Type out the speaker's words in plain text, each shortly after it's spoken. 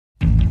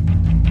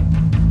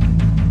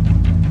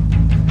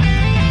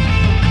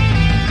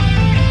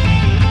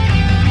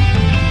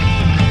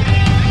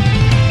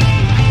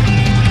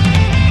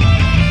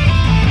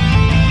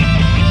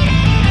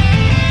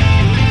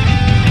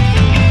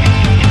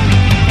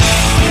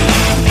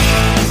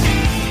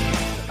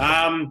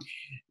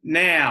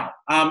Now,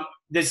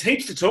 there's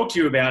heaps to talk to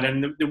you about,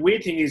 and the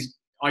weird thing is,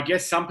 I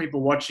guess some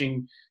people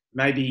watching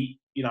maybe,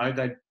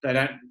 they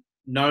don't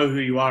know who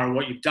you are or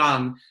what you've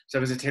done, so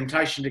there's a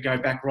temptation to go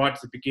back right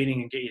to the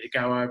beginning and get you to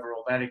go over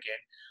all that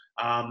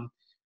again.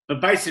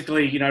 But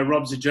basically,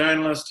 Rob's a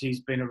journalist.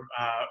 He's been a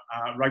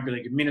rugby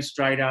league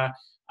administrator,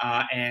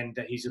 and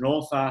he's an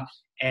author,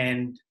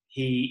 and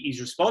he is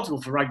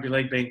responsible for rugby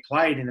league being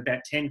played in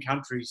about 10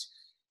 countries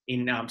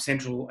in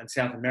Central and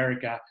South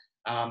America,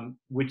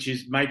 which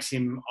makes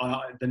him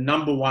the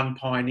number one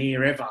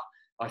pioneer ever.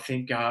 I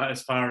think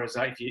as far as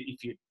if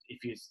you're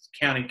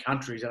counting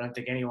countries, I don't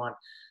think anyone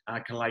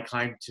can lay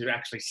claim to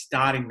actually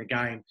starting the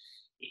game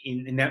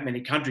in that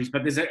many countries.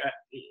 But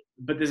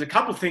there's a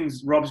couple of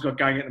things Rob's got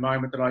going at the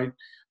moment that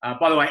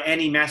by the way,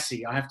 Annie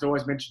Massey, I have to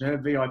always mention her,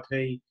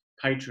 VIP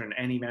patron,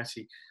 Annie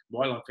Massey,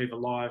 White Line Fever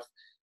Live,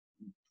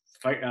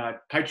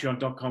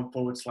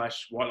 patreon.com/White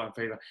Line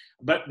Fever.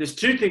 But there's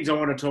two things I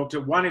want to talk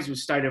to. One is with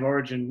State of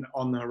Origin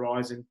on the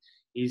horizon,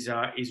 is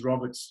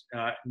Robert's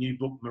new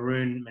book,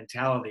 Maroon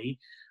Mentality.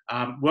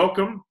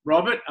 Welcome,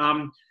 Robert.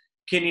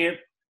 Can you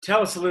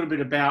tell us a little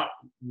bit about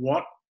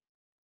what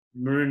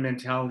Maroon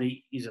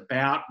Mentality is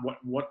about,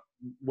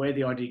 where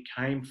the idea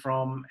came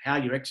from, how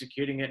you're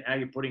executing it, how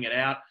you're putting it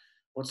out,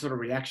 what sort of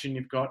reaction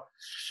you've got?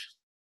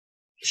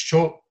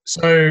 Sure.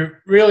 So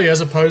really,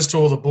 as opposed to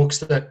all the books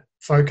that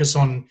focus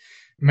on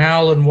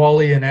Mal and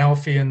Wally and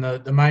Alfie and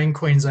the main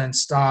Queensland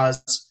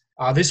stars,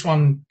 this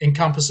one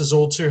encompasses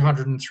all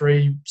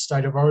 203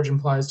 State of Origin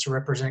players to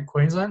represent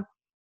Queensland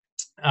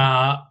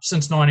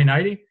since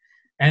 1980.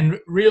 And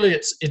really,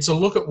 it's a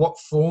look at what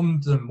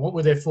formed them, what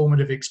were their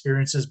formative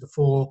experiences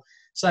before,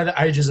 say, the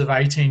ages of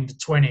 18 to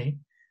 20,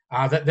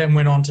 that then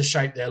went on to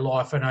shape their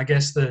life. And I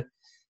guess the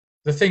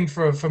thing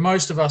for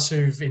most of us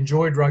who've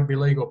enjoyed rugby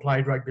league or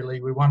played rugby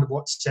league, we wondered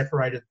what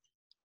separated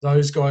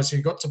those guys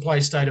who got to play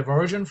State of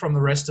Origin from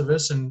the rest of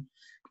us and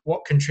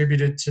what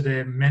contributed to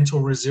their mental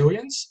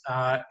resilience.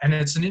 And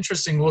it's an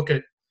interesting look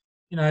at,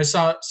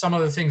 some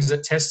of the things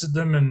that tested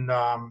them, and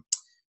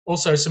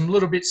also some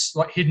little bits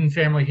like hidden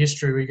family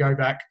history. We go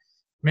back,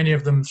 many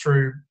of them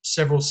through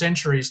several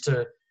centuries,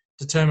 to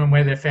determine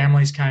where their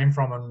families came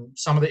from and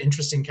some of the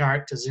interesting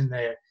characters in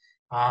their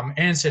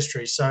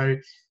ancestry. So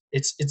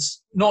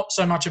it's not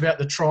so much about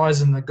the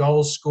tries and the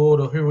goals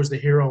scored or who was the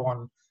hero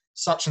on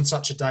such and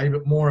such a day,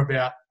 but more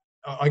about,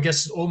 I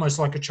guess, almost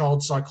like a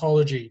child's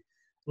psychology,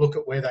 look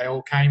at where they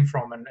all came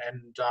from and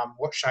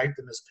what shaped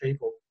them as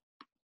people.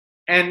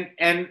 And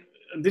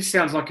this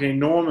sounds like an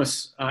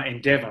enormous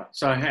endeavour.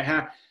 So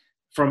how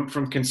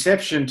from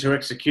conception to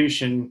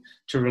execution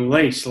to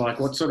release, like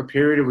what sort of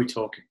period are we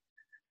talking?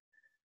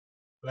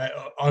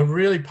 I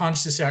really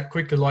punched this out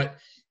quickly. Like,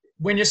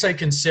 when you say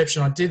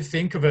conception, I did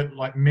think of it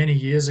like many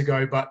years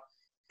ago, but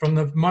from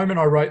the moment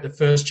I wrote the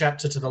first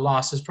chapter to the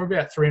last, it's probably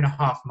about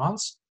 3.5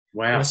 months.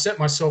 Wow. I set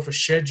myself a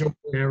schedule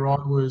where I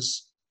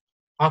was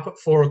up at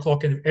 4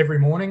 o'clock every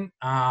morning,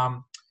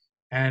 and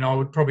I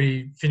would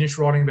probably finish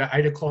writing about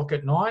 8 o'clock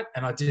at night,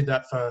 and I did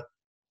that for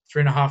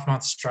 3.5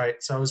 months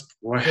straight. So I was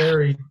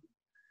very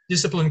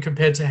disciplined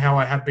compared to how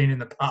I have been in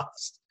the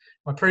past.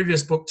 My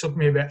previous book took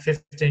me about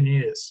 15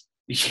 years.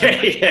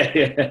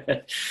 Yeah.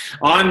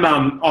 I'm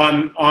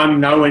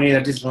nowhere near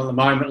that discipline at the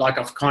moment. Like,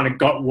 I've kind of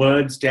got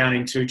words down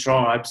in 2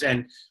 tribes,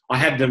 and I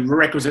have the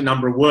requisite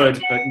number of words,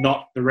 but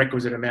not the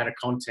requisite amount of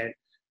content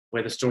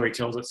where the story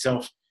tells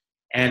itself.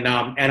 And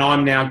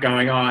I'm now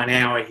going, an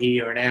hour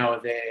here, an hour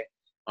there.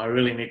 I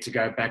really need to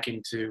go back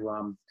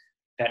into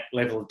that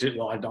level of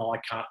discipline. I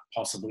can't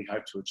possibly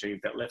hope to achieve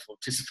that level of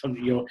discipline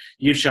that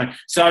you've shown.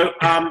 So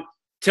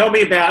tell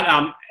me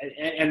about,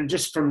 and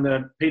just from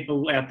the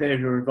people out there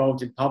who are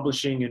involved in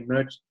publishing and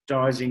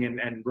merchandising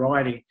and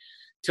writing,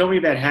 tell me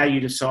about how you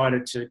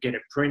decided to get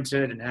it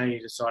printed and how you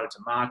decided to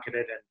market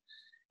it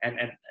and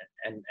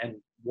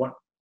what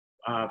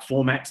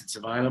formats it's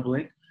available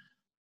in.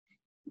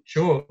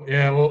 Sure.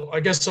 Yeah. Well, I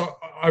guess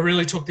I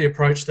really took the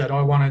approach that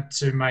I wanted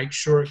to make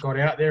sure it got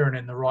out there and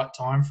in the right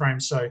time frame.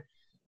 So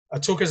I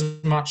took as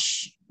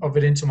much of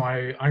it into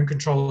my own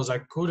control as I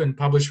could and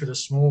published with a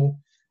small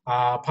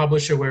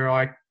publisher where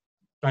I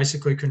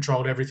basically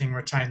controlled everything,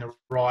 retained the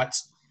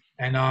rights.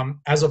 And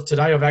as of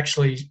today, I've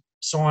actually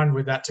signed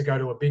with that to go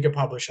to a bigger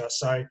publisher.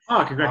 So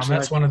congratulations.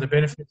 That's one of the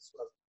benefits.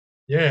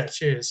 Yeah,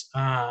 cheers.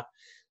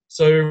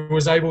 So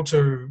was able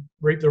to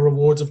reap the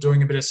rewards of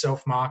doing a bit of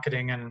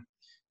self-marketing and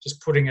just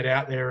putting it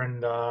out there.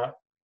 And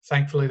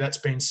thankfully that's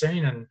been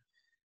seen and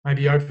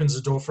maybe opens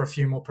the door for a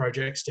few more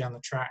projects down the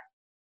track.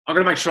 I'm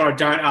going to make sure I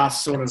don't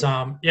ask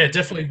yeah,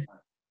 definitely.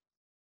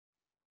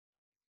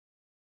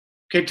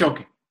 Keep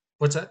talking.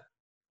 What's that?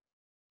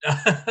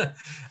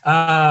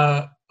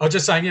 I was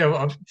just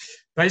saying,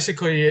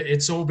 basically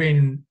it's all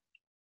been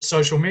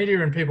social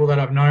media and people that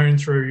I've known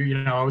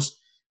through, I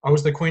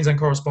was the Queensland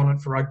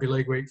correspondent for Rugby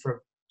League Week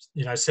for,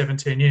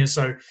 17 years.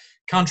 So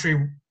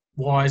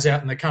country-wise,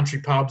 out in the country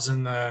pubs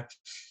and the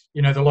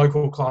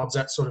local clubs,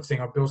 that sort of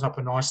thing, I've built up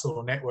a nice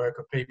little network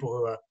of people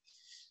who are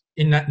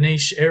in that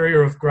niche area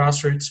of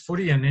grassroots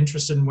footy and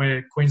interested in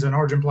where Queensland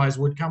Origin players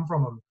would come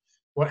from and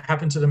what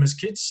happened to them as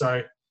kids.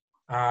 So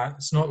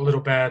it's not a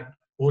little bad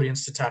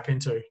audience to tap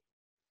into.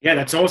 Yeah,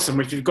 that's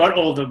awesome. If you've got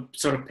all the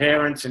sort of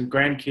parents and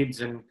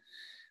grandkids and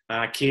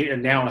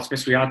and now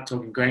especially we are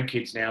talking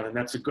grandkids now, then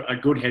that's a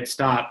good head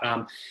start.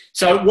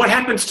 So what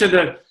happens to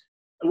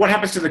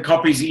the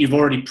copies that you've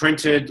already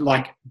printed?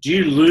 Like, do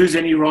you lose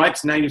any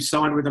rights now you've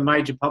signed with a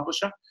major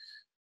publisher?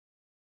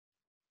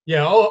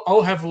 Yeah,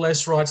 I'll have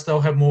less rights.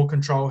 They'll have more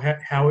control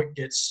how it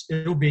gets.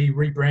 It'll be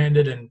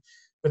rebranded,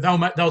 but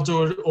they'll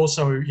do it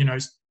also,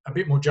 a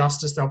bit more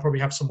justice. They'll probably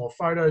have some more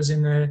photos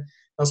in there.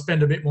 They'll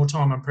spend a bit more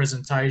time on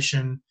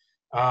presentation.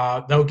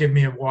 They'll give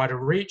me a wider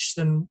reach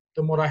than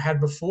what I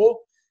had before.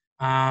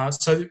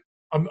 So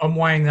I'm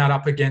weighing that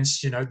up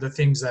against, the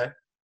things that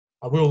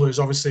I will lose.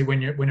 Obviously,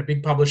 when a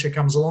big publisher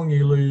comes along,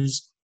 you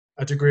lose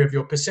a degree of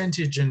your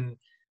percentage. And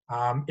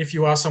if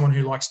you are someone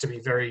who likes to be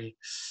very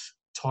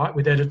tight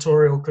with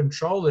editorial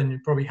control, then you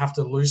probably have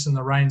to loosen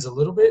the reins a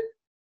little bit.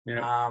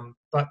 Yeah.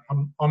 But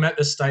I'm at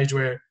the stage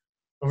where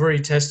I've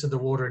already tested the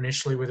water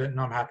initially with it, and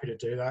I'm happy to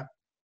do that.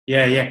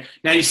 Yeah.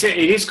 Now, you said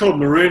it is called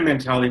maroon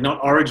mentality, not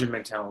origin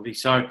mentality.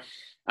 So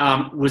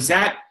was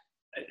that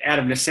out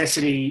of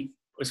necessity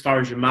as far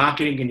as your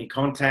marketing and your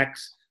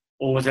contacts,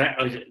 or was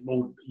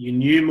you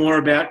knew more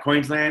about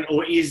Queensland,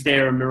 or is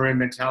there a maroon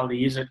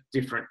mentality? Is it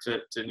different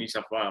to New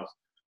South Wales?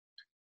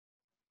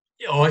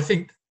 Yeah, I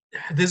think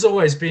there's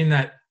always been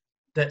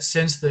that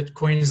sense that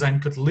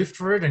Queensland could live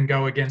for it and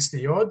go against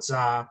the odds.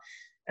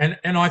 And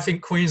I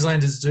think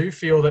Queenslanders do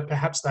feel that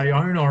perhaps they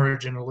own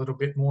Origin a little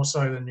bit more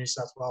so than New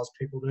South Wales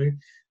people do.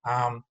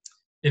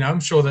 I'm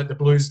sure that the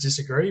Blues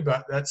disagree,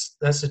 but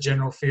that's a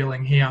general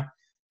feeling here.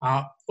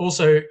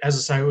 Also, as I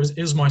say,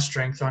 it was my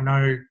strength. I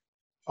know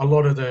a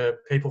lot of the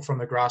people from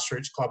the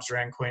grassroots clubs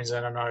around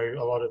Queensland. I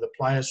know a lot of the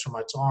players from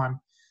my time.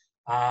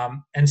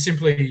 And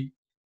simply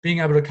being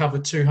able to cover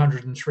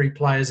 203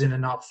 players in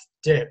enough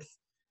depth,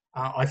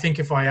 I think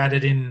if I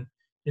added in,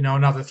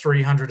 another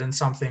 300 and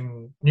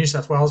something New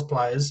South Wales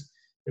players,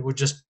 it would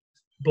just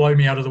blow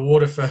me out of the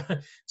water for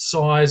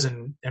size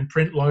and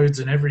print loads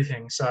and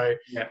everything. So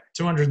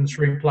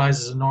 203 players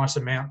is a nice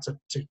amount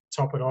to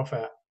top it off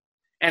at.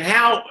 And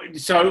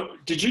so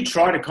did you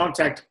try to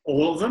contact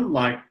all of them?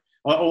 Like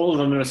all of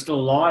them are still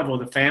alive, or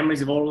the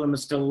families of all of them are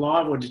still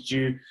alive, or did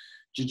you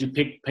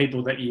pick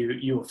people that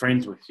you were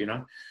friends with,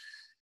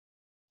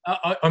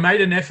 I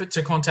made an effort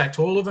to contact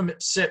all of them,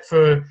 except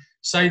for,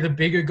 say, the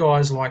bigger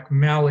guys like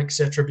Mal,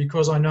 etc.,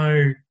 because I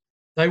know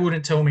they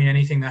wouldn't tell me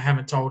anything they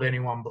haven't told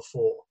anyone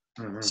before.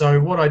 Mm-hmm. So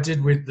what I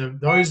did with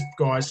those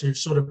guys who've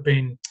sort of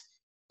been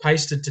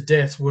pasted to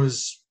death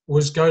was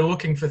go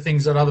looking for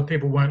things that other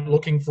people weren't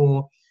looking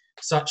for,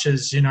 such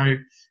as,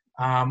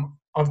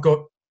 I've got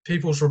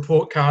people's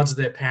report cards of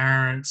their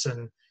parents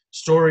and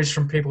stories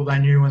from people they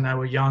knew when they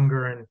were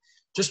younger, and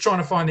just trying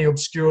to find the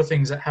obscure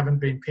things that haven't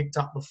been picked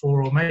up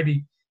before, or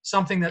maybe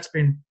something that's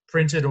been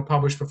printed or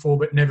published before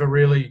but never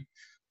really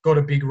got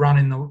a big run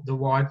in the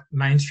wide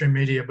mainstream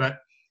media. But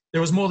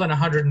there was more than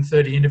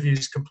 130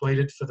 interviews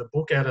completed for the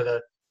book out of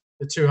the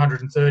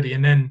 230.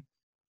 And then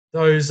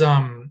those,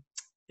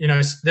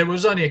 there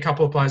was only a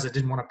couple of players that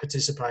didn't want to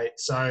participate.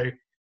 So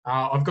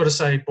I've got to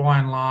say, by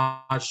and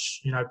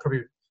large,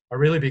 probably a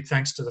really big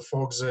thanks to the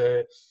Fogs.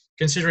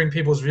 Considering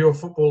people's view of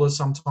footballers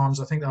sometimes,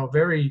 I think they were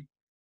very,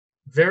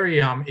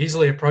 very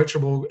easily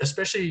approachable,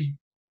 especially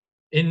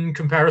in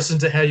comparison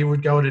to how you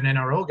would go at an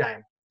NRL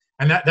game.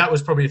 And that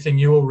was probably a thing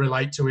you'll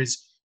relate to,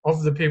 is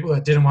of the people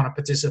that didn't want to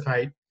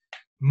participate,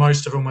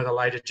 most of them were the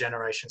later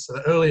generation. So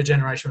the earlier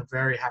generation were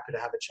very happy to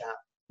have a chat.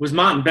 Was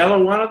Martin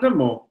Bella one of them,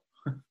 or?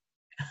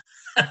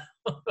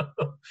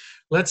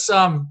 Let's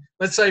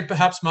say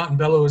perhaps Martin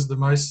Bella was the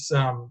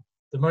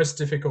most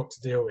difficult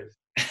to deal with.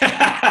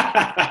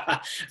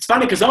 It's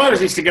funny because I was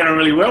used to getting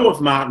really well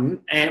with Martin,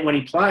 and when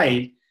he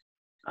played,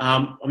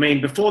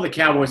 before the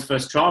Cowboys'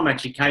 first trial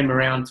match, he came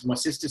around to my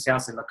sister's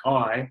house in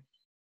Mackay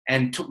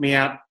and took me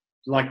out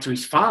to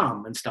his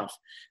farm and stuff.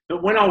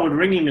 But when I would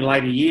ring him in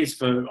later years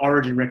for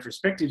Origin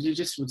retrospectives, he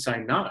just would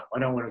say, no, I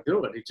don't want to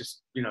do it. He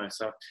just,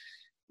 so.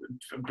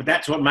 But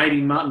that's what made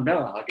him Martin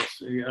Bella, I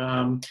guess.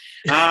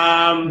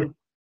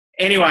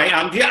 Anyway,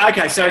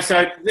 okay. So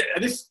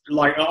this,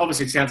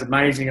 obviously it sounds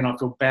amazing, and I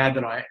feel bad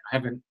that I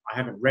haven't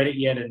read it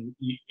yet. And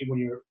when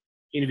you're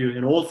interviewing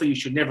an author, you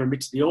should never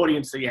admit to the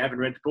audience that you haven't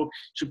read the book.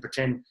 You should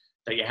pretend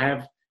that you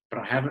have, but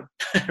I haven't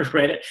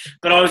read it.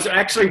 But I was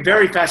actually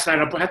very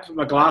fascinated. I have to put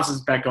my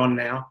glasses back on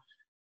now,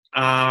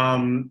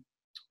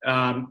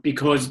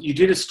 because you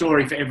did a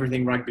story for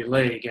Everything Rugby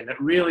League, and it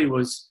really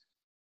was.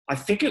 I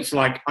think it's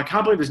I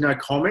can't believe there's no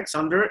comments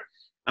under it,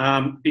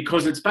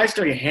 because it's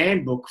basically a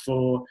handbook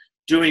for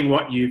doing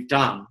what you've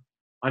done.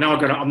 I know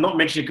I'm not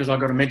mentioning it because I've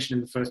got to mention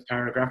in the first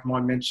paragraph. My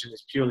mention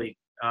is purely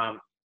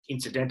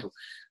incidental.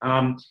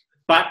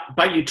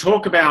 But you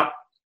talk about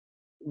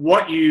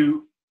what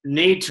you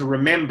need to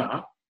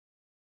remember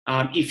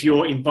if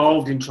you're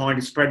involved in trying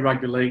to spread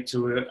rugby league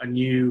to a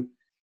new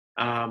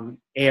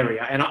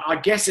area. And I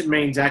guess it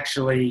means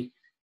actually,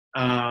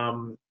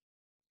 trying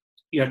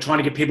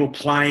to get people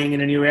playing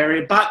in a new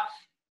area. But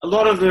a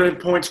lot of the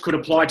points could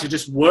apply to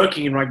just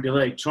working in rugby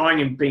league,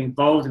 trying and being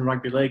involved in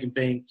rugby league and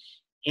being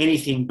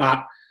anything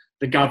but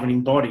the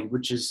governing body,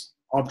 which is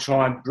I've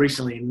tried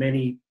recently in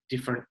many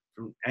different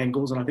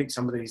angles, and I think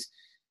some of these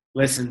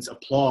lessons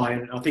apply,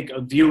 and I think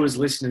viewers,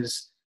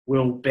 listeners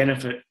will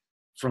benefit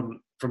from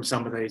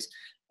some of these.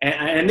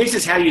 And this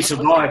is how you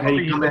survive, how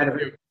you come out of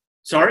it.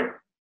 Sorry?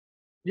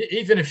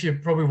 Even if you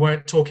probably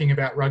weren't talking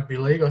about rugby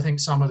league, I think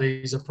some of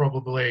these are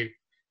probably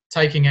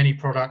taking any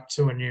product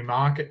to a new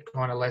market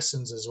kind of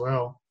lessons as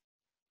well.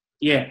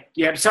 Yeah.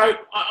 So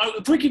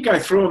if we could go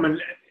through them,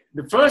 and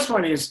the first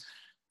one is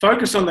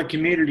focus on the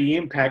community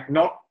impact,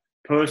 not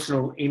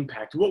personal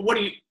impact. What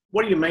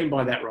do you mean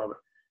by that, Robert?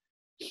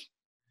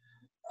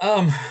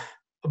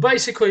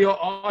 Basically,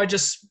 I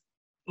just,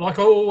 like,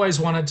 I always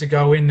wanted to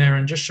go in there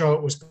and just show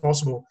it was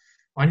possible.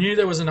 I knew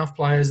there was enough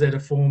players there to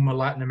form a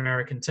Latin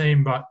American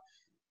team, but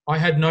I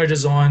had no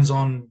designs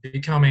on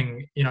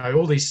becoming,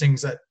 all these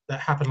things that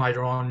happen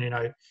later on,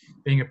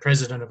 being a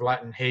president of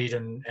Latin Heat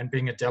and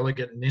being a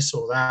delegate in this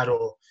or that,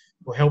 or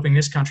helping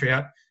this country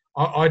out.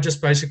 I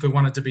just basically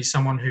wanted to be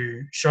someone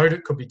who showed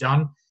it could be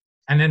done,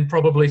 and then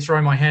probably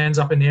throw my hands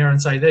up in the air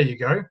and say, there you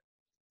go,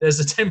 there's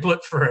a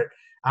template for it.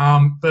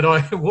 But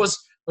I was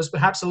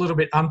perhaps a little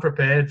bit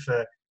unprepared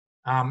for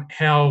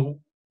how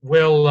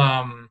well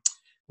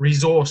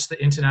resourced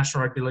the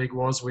International Rugby League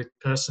was with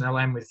personnel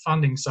and with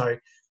funding. So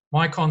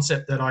my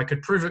concept that I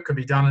could prove it could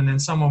be done and then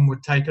someone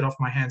would take it off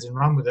my hands and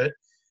run with it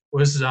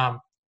was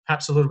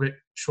perhaps a little bit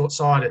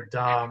short-sighted.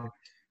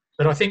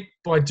 But I think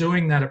by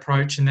doing that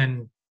approach and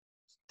then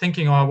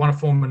thinking, I want to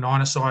form a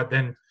 9-a-side,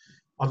 then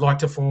I'd like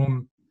to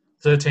form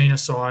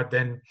 13-a-side,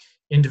 then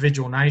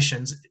individual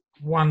nations,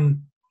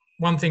 one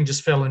thing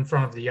just fell in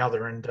front of the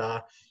other, and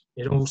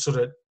it all sort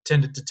of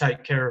tended to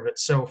take care of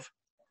itself.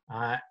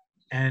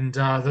 And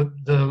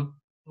the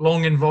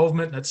long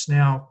involvement that's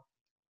now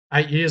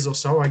 8 years or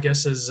so, I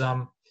guess, has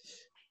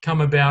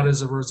come about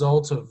as a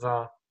result of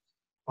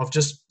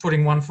just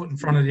putting one foot in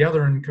front of the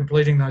other and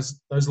completing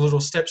those little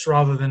steps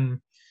rather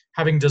than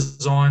having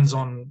designs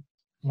on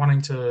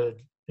wanting to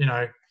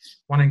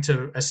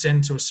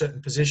ascend to a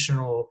certain position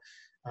or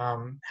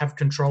have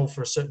control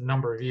for a certain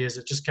number of years.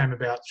 It just came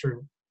about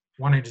through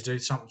wanting to do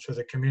something for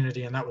the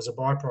community, and that was a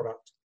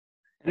byproduct.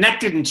 And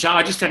that didn't show.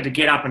 I just had to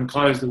get up and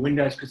close the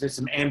windows because there's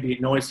some ambient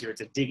noise here.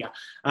 It's a digger.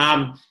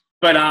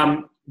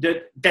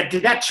 Did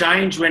that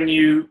change when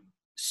you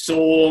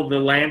saw the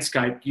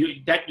landscape?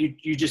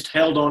 You just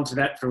held on to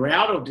that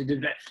throughout, or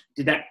did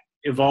that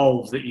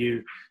evolve?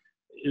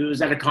 Was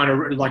that a kind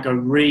of like a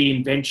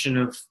reinvention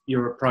of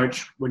your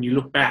approach when you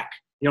look back?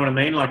 You know what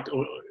I mean? Like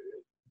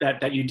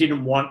that you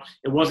didn't want.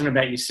 It wasn't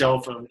about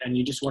yourself, and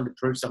you just wanted to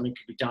prove something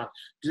could be done.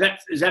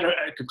 Is that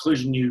a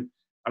conclusion you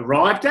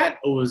arrived at,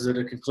 or was it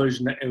a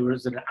conclusion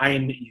was it an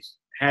aim that you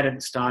had at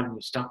the start and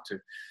you stuck to?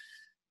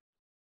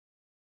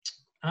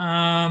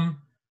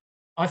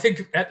 I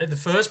think at the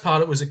first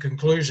part it was a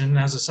conclusion.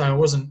 As I say, I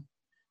wasn't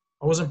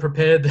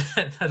prepared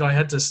that I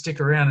had to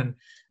stick around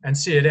and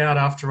see it out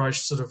after I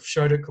sort of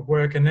showed it could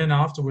work. And then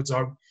afterwards,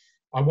 I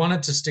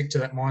wanted to stick to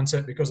that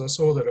mindset because I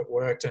saw that it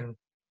worked, and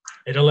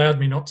it allowed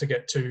me not to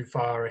get too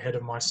far ahead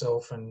of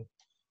myself. And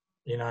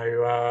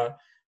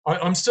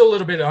I'm still a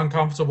little bit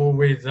uncomfortable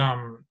with.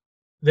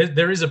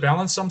 There is a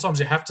balance. Sometimes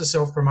you have to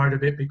self-promote a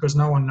bit because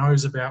no one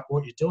knows about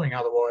what you're doing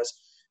otherwise,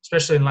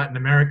 especially in Latin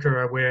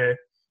America where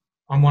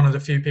I'm one of the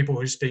few people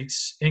who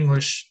speaks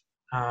English,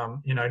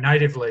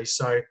 natively.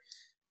 So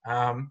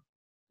a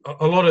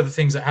lot of the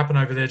things that happen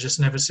over there just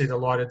never see the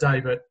light of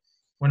day. But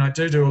when I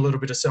do a little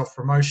bit of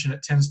self-promotion,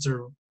 it tends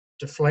to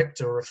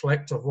deflect or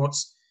reflect of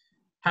what's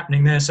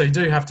happening there. So you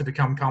do have to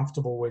become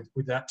comfortable with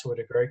that to a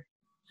degree.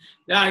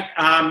 No,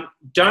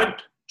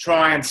 don't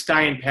try and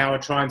stay in power,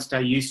 try and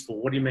stay useful.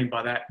 What do you mean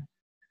by that?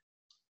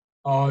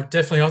 Oh,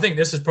 definitely. I think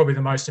this is probably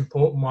the most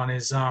important one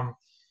is,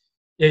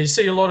 you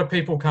see a lot of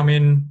people come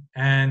in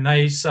and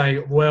they say,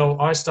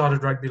 well, I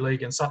started rugby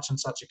league in such and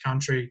such a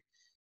country,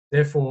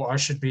 therefore I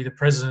should be the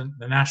president,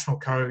 the national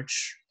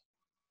coach,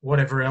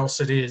 whatever else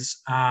it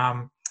is.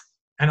 And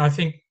I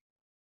think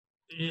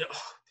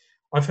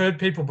I've heard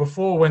people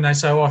before when they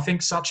say, oh, I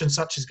think such and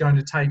such is going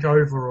to take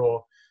over,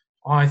 or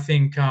I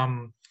think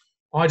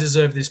I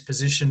deserve this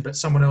position, but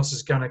someone else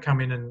is going to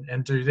come in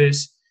and do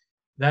this.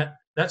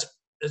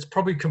 It's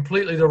probably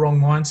completely the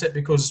wrong mindset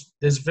because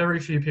there's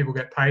very few people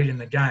get paid in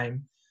the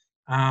game.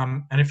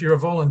 And if you're a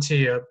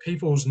volunteer,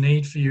 people's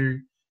need for you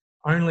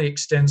only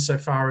extends so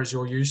far as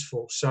you're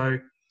useful. So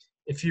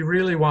if you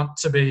really want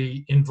to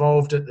be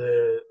involved at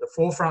the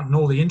forefront and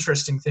all the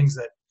interesting things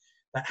that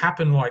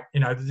happen, like,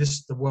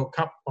 the World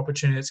Cup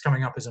opportunity that's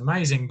coming up is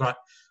amazing, but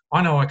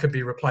I know I could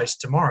be replaced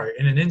tomorrow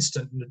in an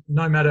instant,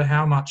 no matter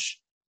how much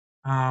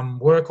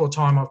work or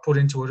time I've put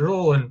into it at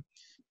all. And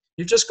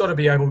you've just got to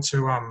be able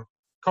to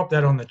cop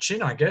that on the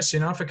chin, I guess.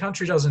 If a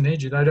country doesn't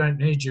need you, they don't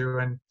need you.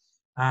 And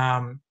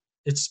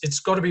it's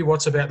got to be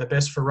what's about the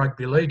best for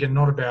rugby league and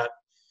not about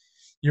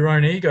your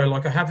own ego.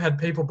 Like, I have had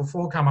people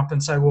before come up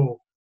and say, well,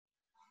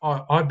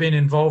 I've been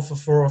involved for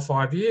 4 or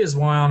 5 years.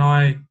 Why aren't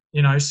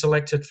I,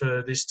 selected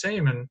for this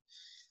team? And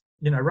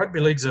rugby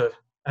league's an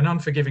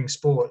unforgiving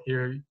sport.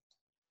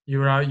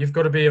 You've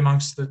got to be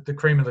amongst the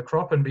cream of the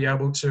crop and be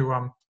able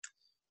to,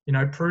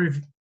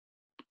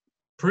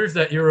 prove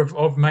that you're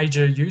of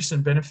major use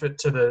and benefit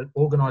to the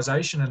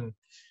organisation and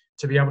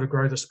to be able to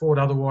grow the sport.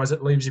 Otherwise,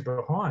 it leaves you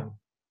behind.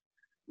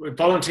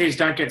 Volunteers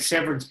don't get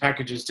severance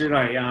packages, do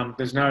they?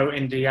 There's no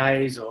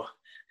NDAs or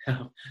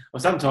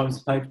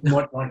sometimes they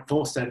might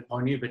force that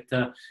upon you. But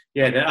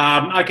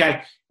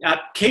okay.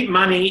 Keep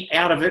money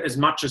out of it as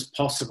much as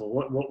possible.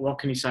 What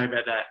can you say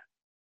about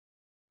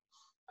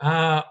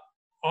that?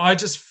 I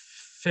just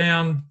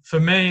found, for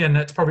me, and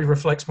it probably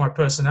reflects my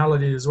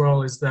personality as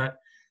well, is that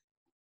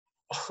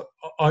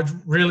I'd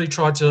really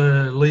tried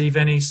to leave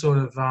any sort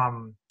of,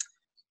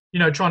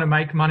 trying to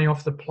make money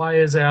off the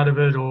players out of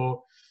it,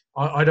 or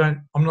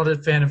I'm not a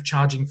fan of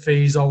charging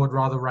fees. I would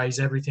rather raise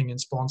everything in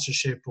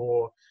sponsorship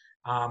or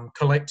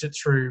collect it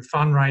through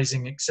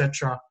fundraising,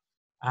 etc.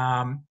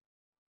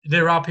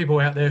 There are people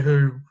out there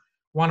who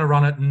want to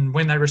run it, and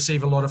when they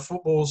receive a lot of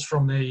footballs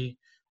from the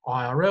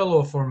IRL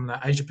or from the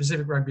Asia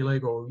Pacific Rugby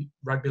League or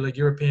Rugby League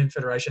European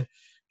Federation,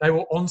 they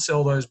will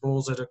on-sell those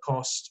balls at a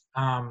cost.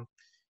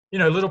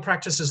 Little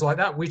practices like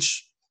that,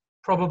 which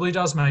probably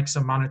does make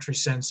some monetary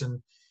sense,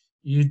 and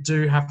you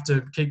do have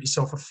to keep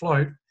yourself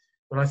afloat.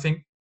 But I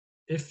think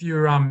if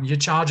you're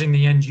charging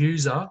the end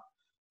user,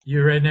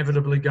 you're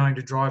inevitably going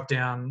to drive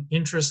down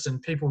interest,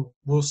 and people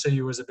will see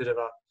you as a bit of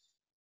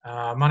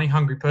a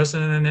money-hungry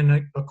person. And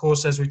then, of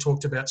course, as we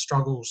talked about,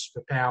 struggles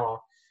for power.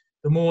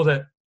 The more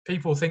that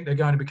people think they're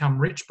going to become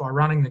rich by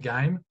running the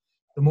game,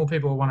 the more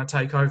people want to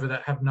take over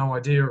that have no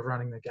idea of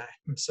running the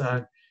game.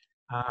 So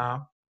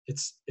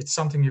it's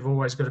something you've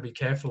always got to be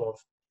careful of.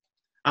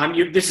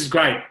 This is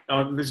great.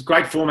 This is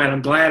great format.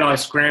 I'm glad I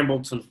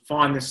scrambled to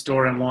find this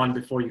story online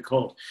before you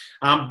called.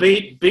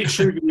 Be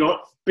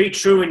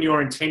true in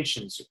your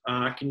intentions.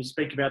 Can you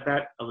speak about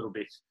that a little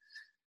bit?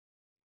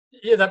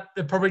 Yeah,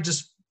 that probably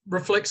just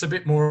reflects a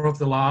bit more of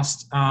the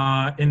last,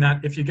 in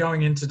that if you're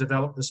going in to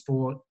develop the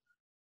sport,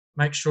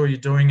 make sure you're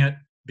doing it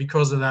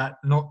because of that,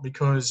 not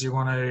because you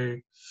want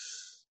to,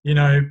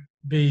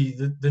 be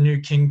the new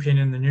kingpin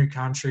in the new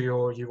country,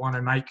 or you want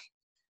to make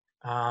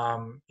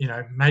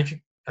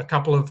a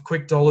couple of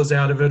quick dollars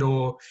out of it,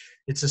 or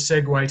it's a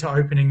segue to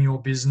opening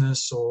your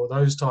business or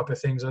those type of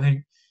things. I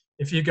think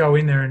if you go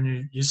in there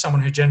and you're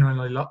someone who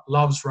genuinely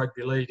loves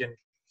rugby league and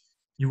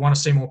you want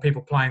to see more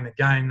people playing the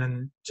game,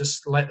 then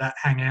just let that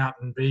hang out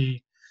and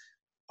be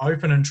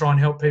open and try and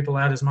help people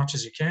out as much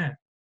as you can.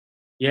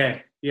 Yeah.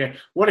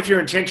 What if your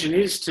intention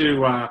is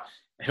to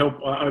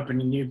help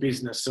open a new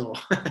business or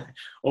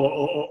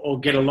or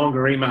get a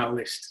longer email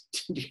list?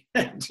 You've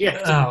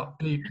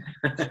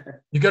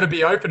got to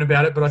be open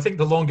about it, but I think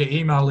the longer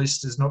email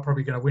list is not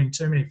probably going to win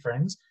too many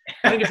friends.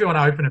 I think if you want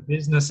to open a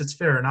business, it's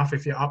fair enough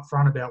if you're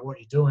upfront about what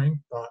you're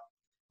doing. But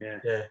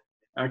yeah.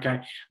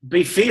 Okay.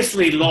 Be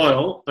fiercely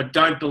loyal, but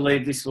don't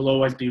believe this will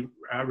always be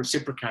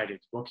reciprocated.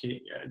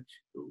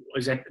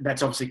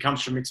 That's obviously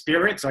comes from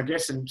experience, I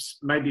guess, and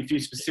maybe a few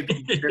specific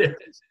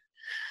experiences.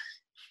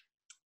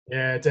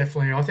 Yeah,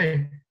 definitely. I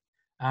think,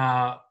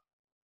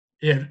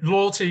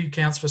 loyalty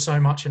counts for so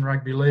much in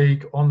rugby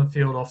league, on the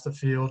field, off the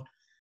field,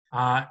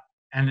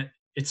 and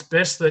it's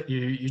best that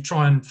you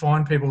try and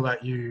find people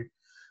that you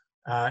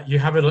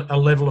have a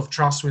level of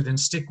trust with and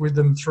stick with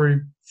them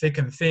through thick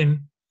and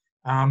thin.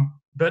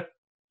 But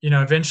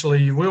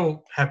eventually you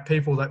will have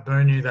people that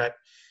burn you, that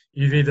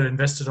you've either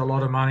invested a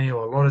lot of money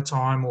or a lot of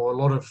time or a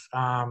lot of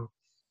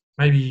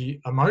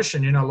maybe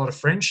emotion, a lot of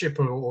friendship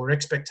or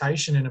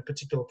expectation in a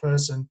particular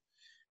person.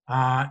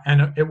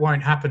 And it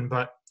won't happen.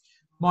 But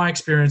my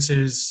experience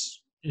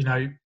is,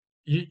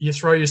 you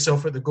throw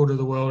yourself at the good of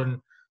the world,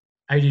 and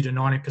 80 to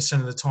 90%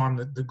 of the time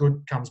the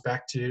good comes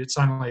back to you. It's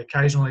only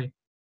occasionally,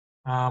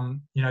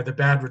 the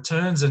bad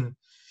returns. And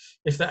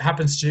if that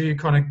happens to you, you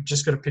kind of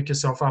just got to pick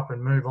yourself up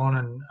and move on.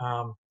 And,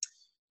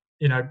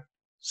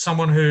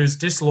 someone who's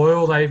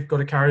disloyal, they've got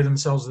to carry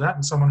themselves with that.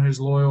 And someone who's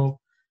loyal,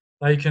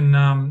 they can,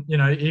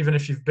 even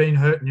if you've been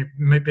hurt and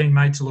you've been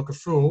made to look a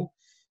fool,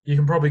 you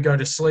can probably go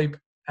to sleep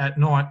at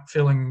night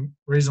feeling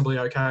reasonably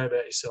okay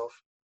about yourself.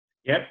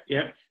 Yep.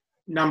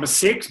 Number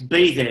 6,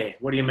 be there.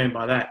 What do you mean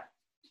by that?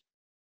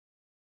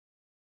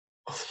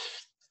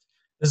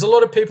 There's a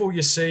lot of people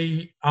you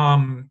see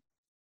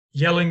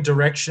yelling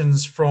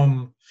directions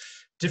from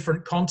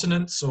different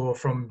continents or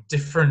from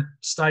different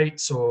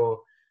states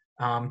or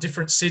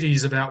different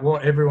cities about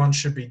what everyone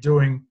should be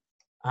doing.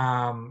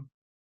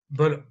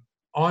 But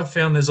I've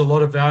found there's a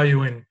lot of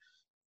value in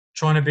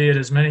trying to be at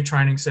as many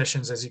training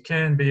sessions as you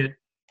can, be at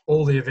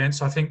all the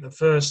events. I think the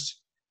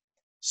first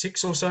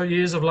 6 or so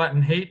years of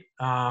Latin Heat,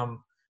 I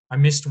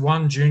missed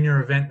one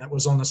junior event that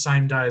was on the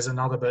same day as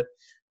another, but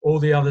all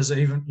the others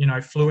even,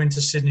 flew into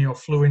Sydney or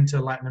flew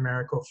into Latin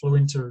America or flew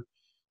into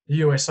the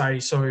USA,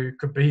 so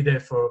could be there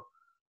for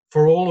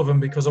all of them,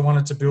 because I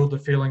wanted to build the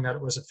feeling that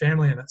it was a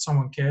family and that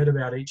someone cared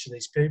about each of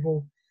these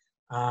people.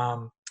 I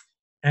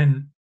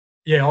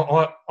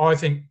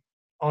think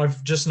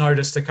I've just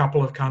noticed a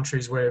couple of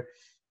countries where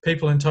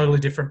people in totally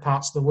different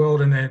parts of the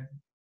world, and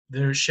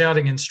they're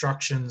shouting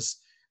instructions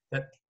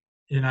that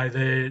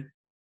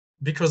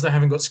because they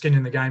haven't got skin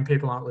in the game,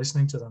 people aren't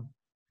listening to them.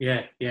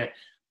 Yeah, yeah.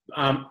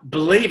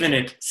 Believe in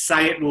it,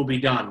 say it will be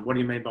done. What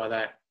do you mean by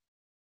that?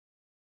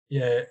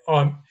 Yeah,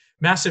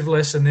 massive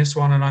lesson, this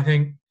one. And I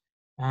think,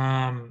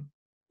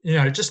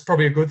 just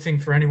probably a good thing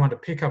for anyone to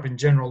pick up in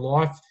general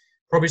life.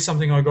 Probably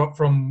something I got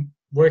from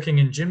working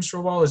in gyms for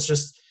a while is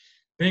just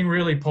being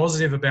really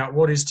positive about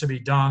what is to be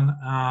done.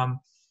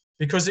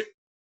 Because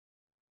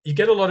you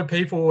get a lot of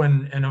people,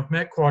 and I've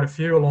met quite a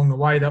few along the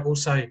way, that will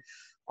say,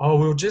 oh,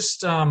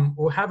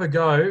 we'll have a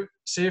go,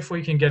 see if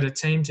we can get a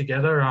team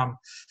together.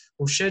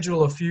 We'll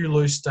schedule a few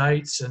loose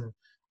dates and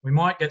we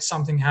might get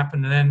something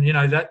happen. And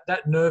then,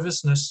 that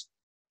nervousness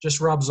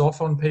just rubs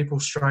off on people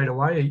straight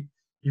away.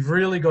 You've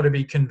really got to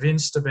be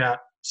convinced about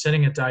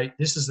setting a date.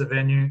 This is the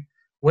venue.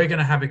 We're going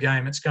to have a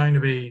game. It's going to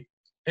be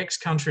X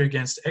country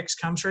against X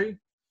country.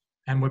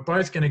 And we're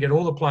both going to get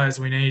all the players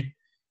we need.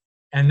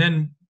 And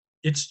then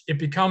it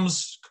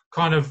becomes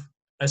kind of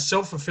a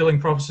self-fulfilling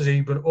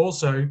prophecy, but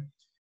also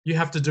you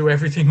have to do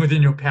everything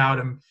within your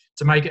power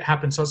to make it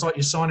happen. So it's like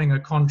you're signing a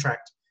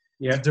contract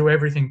to do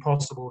everything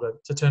possible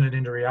to turn it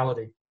into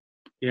reality.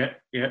 Yeah.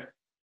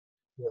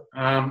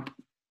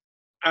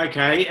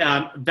 Okay.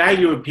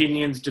 Value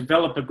opinions,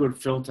 develop a good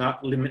filter,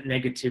 limit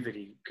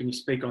negativity. Can you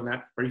speak on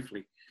that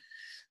briefly?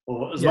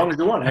 Or as long as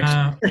you want,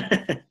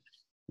 actually.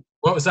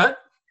 What was that?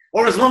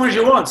 Or as long as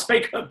you want.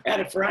 Speak about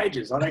it for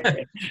ages. I don't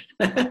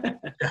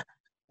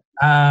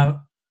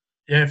care.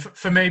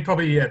 For me,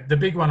 probably the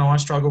big one I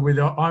struggle with,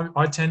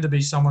 I tend to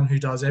be someone who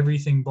does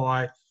everything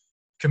by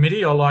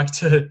committee. I like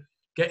to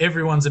get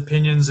everyone's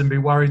opinions and be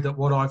worried that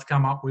what I've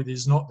come up with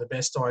is not the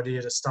best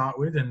idea to start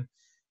with. And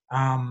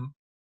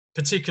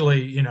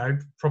particularly,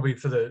 probably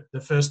for the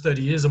first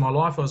 30 years of my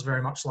life, I was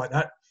very much like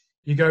that.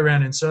 You go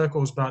around in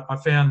circles, but I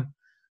found,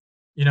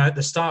 at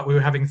the start we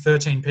were having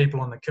 13 people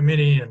on the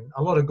committee and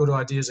a lot of good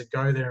ideas would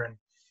go there, and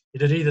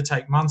it'd either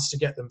take months to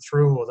get them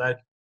through or they'd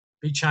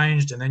be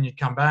changed, and then you'd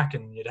come back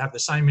and you'd have the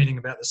same meeting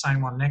about the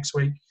same one next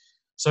week.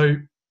 So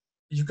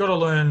you've got to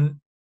learn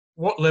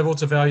what level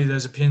to value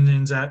those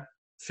opinions at,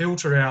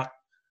 filter out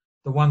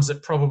the ones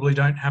that probably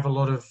don't have a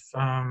lot of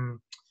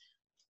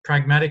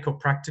pragmatic or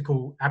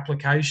practical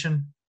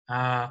application.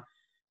 Negativity,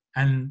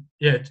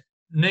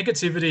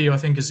 I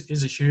think,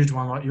 is a huge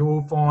one. Like, you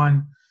will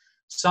find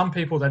some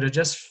people that are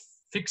just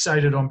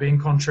fixated on being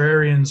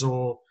contrarians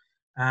or,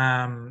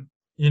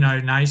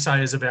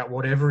 naysayers about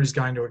whatever is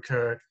going to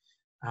occur,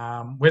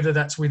 whether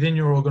that's within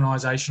your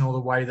organisation or the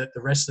way that the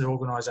rest of the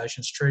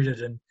organisation's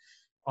treated. And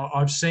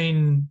I've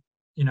seen,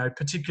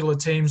 particular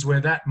teams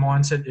where that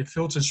mindset, it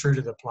filters through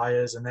to the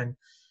players, and then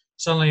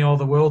suddenly,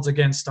 the world's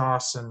against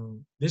us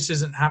and this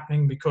isn't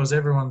happening because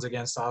everyone's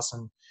against us.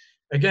 And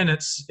again,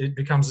 it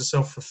becomes a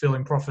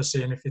self-fulfilling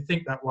prophecy. And if you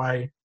think that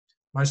way,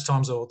 most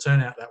times it will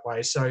turn out that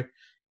way. So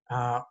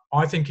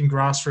I think in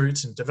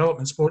grassroots and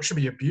development sport should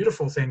be a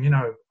beautiful thing,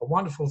 a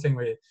wonderful thing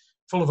where you're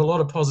full of a lot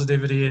of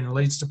positivity and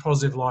leads to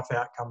positive life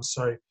outcomes.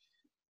 So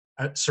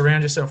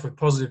surround yourself with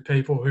positive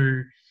people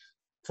who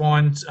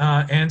find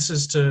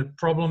answers to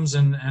problems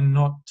and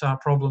not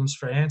problems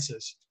for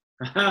answers.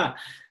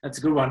 That's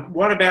a good one.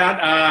 What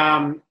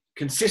about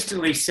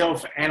constantly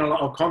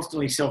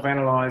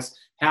self-analyze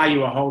how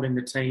you are holding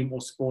the team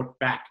or sport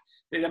back?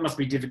 That must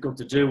be difficult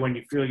to do when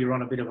you feel you're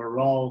on a bit of a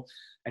roll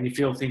and you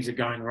feel things are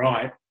going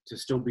right, to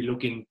still be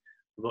looking,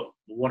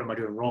 what am I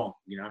doing wrong,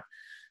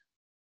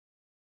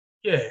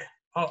 Yeah,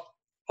 I'll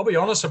be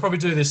honest, I probably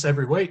do this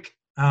every week.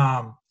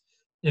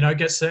 It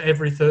gets to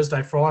every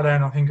Thursday, Friday,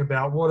 and I think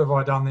about what have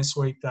I done this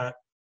week that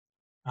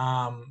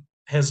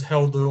has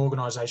held the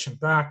organisation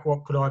back?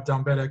 What could I have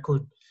done better?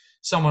 Could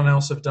someone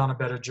else have done a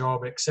better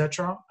job,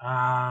 etc.?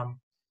 I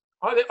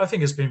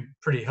think it's been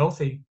pretty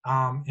healthy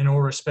in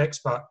all respects,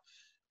 but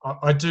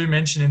I do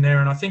mention in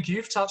there, and I think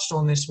you've touched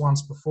on this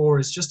once before,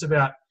 is just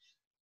about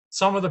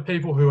some of the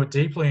people who are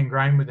deeply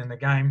ingrained within the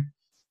game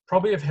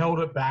probably have held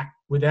it back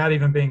without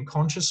even being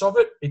conscious of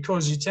it,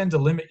 because you tend to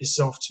limit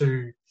yourself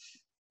to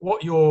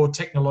what your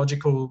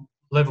technological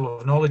level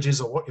of knowledge is,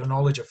 or what your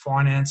knowledge of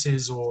finance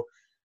is, or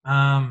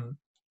I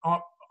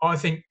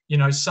think,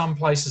 some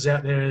places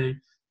out there,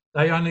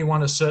 they only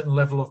want a certain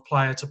level of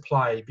player to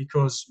play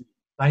because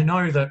they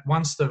know that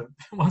once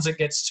it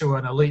gets to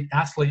an elite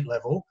athlete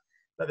level,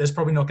 that there's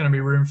probably not going to be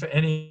room for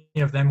any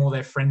of them or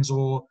their friends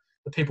or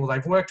the people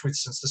they've worked with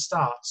since the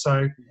start.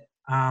 So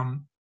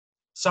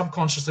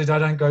subconsciously, they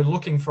don't go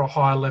looking for a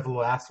higher level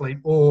of athlete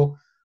or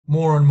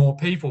more and more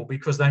people,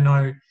 because they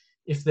know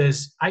if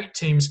there's 8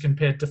 teams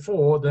compared to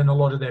 4, then a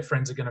lot of their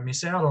friends are going to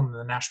miss out on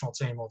the national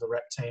team or the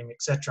rep team,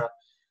 etc.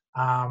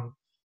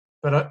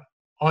 But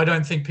I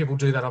don't think people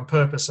do that on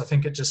purpose. I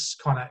think it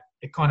just kind of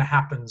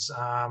happens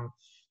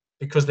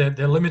because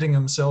they're limiting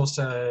themselves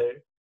to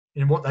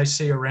what they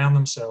see around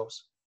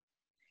themselves.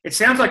 It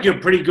sounds like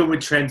you're pretty good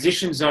with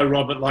transitions, though,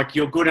 Robert. Like,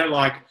 you're good at,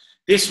 like,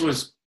 this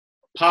was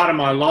part of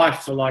my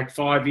life for like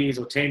 5 years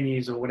or 10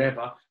 years or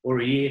whatever, or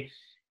a year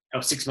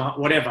or 6 months,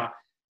 whatever.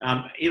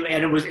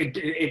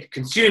 It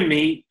consumed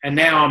me, and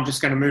now I'm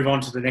just going to move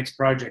on to the next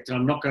project, and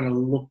I'm not going to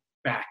look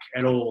back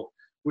at all,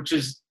 which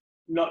is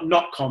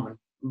not common.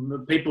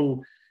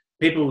 People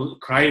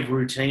crave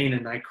routine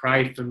and they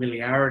crave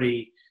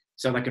familiarity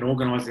so they can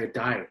organise their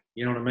day.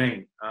 You know what I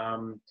mean? I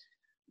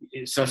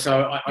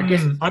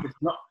guess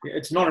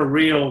it's not a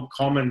real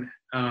common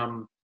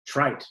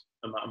trait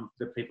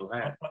that people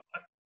have.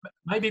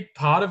 Maybe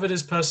part of it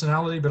is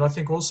personality, but I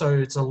think also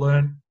it's a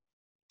learned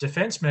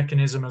defence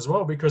mechanism as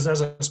well, because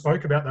as I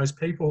spoke about, those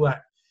people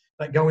that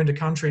go into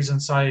countries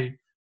and say,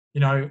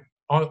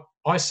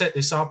 I set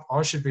this up,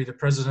 I should be the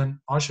president,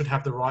 I should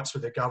have the rights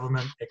with the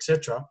government,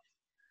 etc.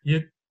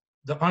 The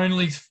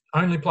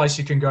only place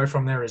you can go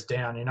from there is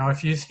down.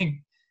 If you think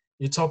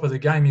you're top of the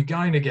game, you're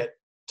going to get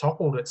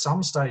toppled at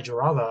some stage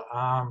or other.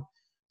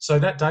 So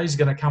that day is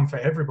going to come for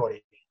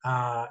everybody.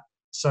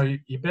 So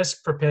you're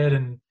best prepared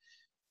and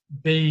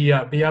be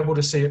able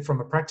to see it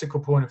from a practical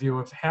point of view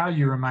of how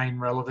you remain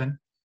relevant,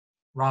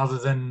 rather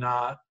than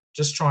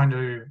just trying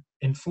to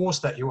enforce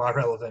that you are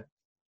relevant.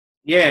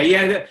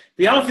 Yeah.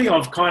 The other thing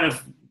I've kind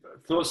of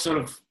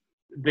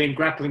been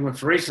grappling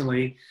with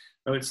recently,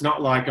 it's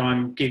not like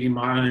I'm giving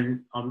my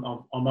own, I'm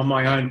on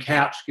my own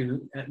couch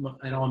and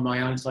I'm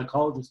my own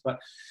psychologist, but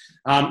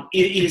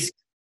the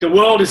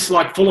world is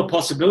like full of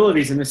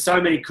possibilities and there's so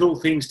many cool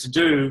things to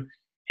do,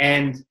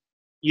 and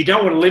you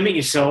don't want to limit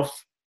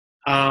yourself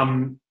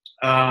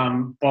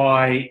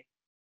by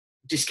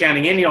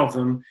discounting any of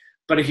them.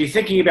 But if you're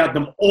thinking about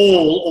them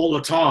all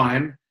the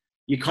time,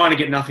 you kind of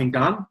get nothing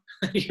done.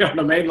 You know what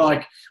I mean?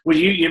 Like,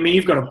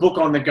 you've got a book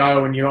on the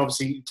go, and you're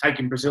obviously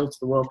taking Brazil to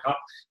the World Cup,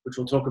 which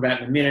we'll talk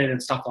about in a minute,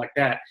 and stuff like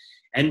that.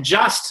 And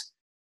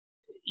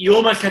you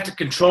almost have to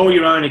control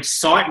your own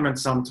excitement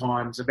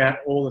sometimes about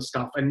all the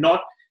stuff, and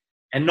not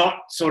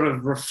sort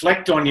of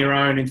reflect on your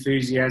own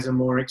enthusiasm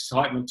or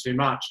excitement too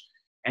much,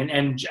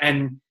 and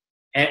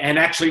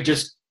actually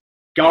just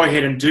go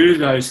ahead and do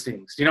those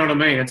things. You know what I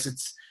mean?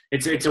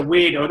 It's a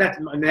weird.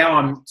 Now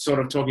I'm sort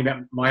of talking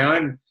about my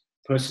own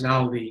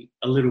personality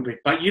a little bit,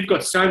 but you've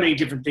got so many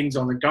different things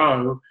on the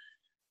go,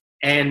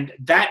 and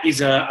that is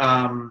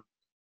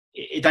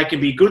they can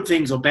be good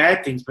things or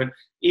bad things, but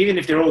even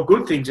if they're all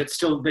good things, it's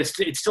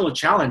still a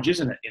challenge,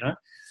 isn't it?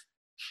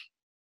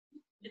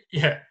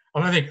 Yeah,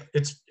 I think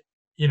it's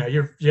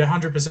you're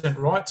 100%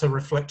 right to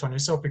reflect on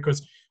yourself,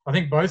 because I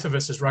think both of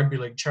us as rugby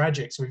league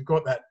tragics, we've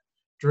got that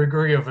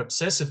degree of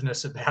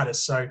obsessiveness about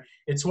us. So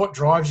it's what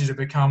drives you to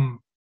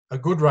become a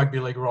good rugby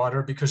league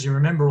writer, because you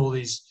remember all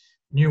these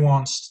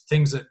nuanced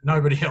things that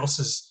nobody else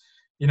has,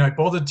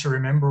 bothered to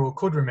remember or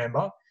could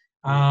remember.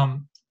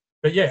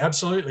 But yeah,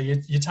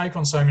 absolutely. You take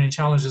on so many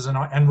challenges,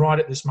 and right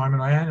at this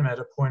moment, I am at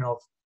a point of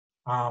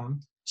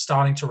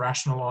starting to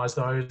rationalise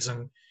those,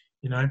 and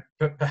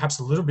perhaps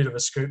a little bit of a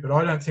scoop. But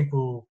I don't think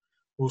we'll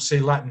see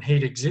latent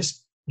heat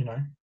exist,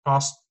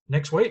 past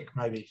next week,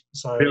 maybe.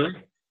 So really,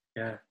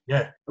 yeah.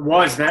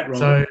 Why is that,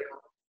 Rob?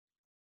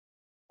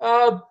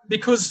 So,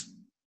 because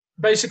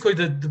basically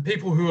the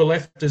people who are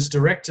left as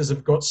directors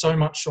have got so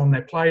much on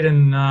their plate,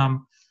 and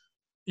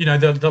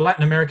the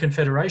Latin American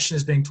Federation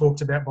is being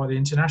talked about by the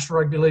International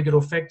Rugby League.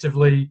 It'll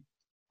effectively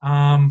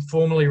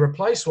formally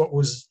replace what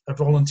was a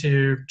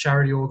volunteer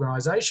charity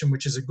organisation,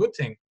 which is a good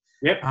thing.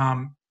 Yep.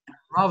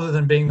 Rather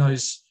than being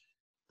those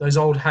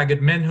old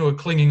haggard men who are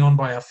clinging on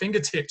by our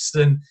fingertips,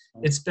 then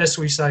it's best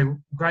we say,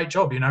 great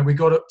job, we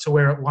got it to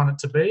where it wanted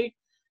to be.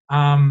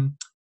 And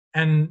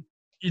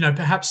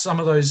perhaps some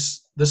of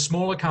the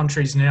smaller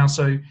countries now,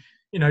 so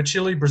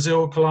Chile,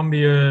 Brazil,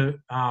 Colombia,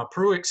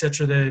 Peru,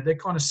 etc. They're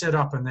kind of set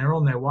up and they're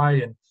on their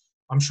way, and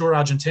I'm sure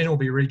Argentina will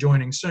be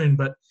rejoining soon.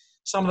 But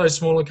some of those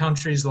smaller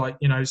countries, like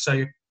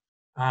say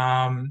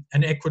an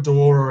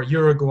Ecuador or a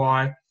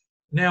Uruguay,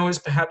 now is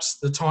perhaps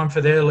the time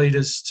for their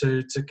leaders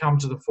to come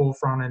to the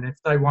forefront. And if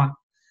they want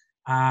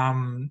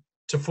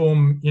to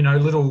form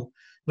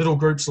little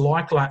groups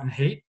like Latin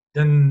Heat,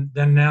 then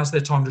now's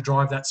their time to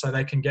drive that, so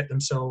they can get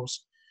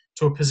themselves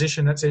to a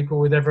position that's equal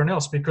with everyone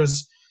else.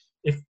 Because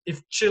if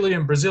Chile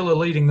and Brazil are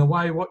leading the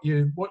way, what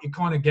you're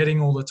kind of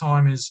getting all the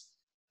time is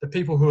the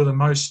people who are the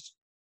most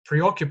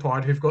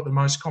preoccupied, who've got the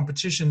most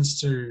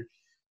competitions to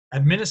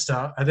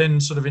administer, are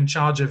then sort of in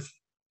charge of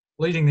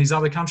leading these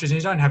other countries,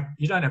 and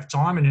you don't have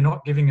time, and you're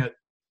not giving it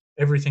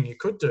everything you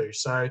could do.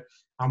 So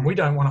we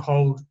don't want to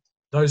hold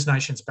those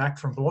nations back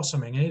from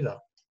blossoming either.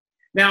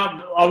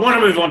 Now, I want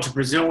to move on to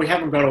Brazil. We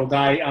haven't got all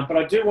day, but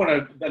I do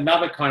want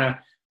another kind of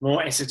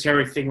more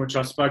esoteric thing, which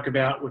I spoke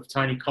about with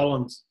Tony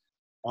Collins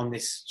on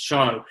this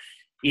show,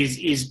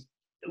 is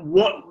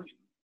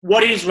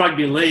what is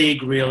rugby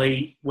league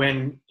really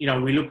when,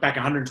 we look back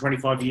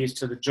 125 years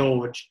to the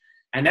George,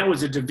 and that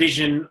was a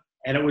division,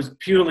 and it was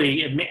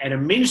purely an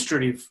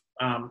administrative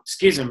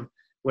schism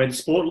where the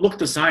sport looked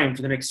the same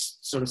for the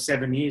next sort of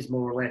 7 years,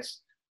 more or less.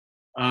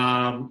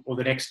 Or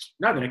the next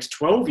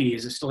 12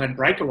 years. It still had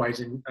breakaways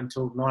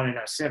until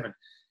 1907.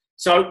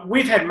 So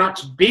we've had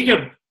much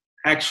bigger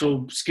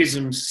actual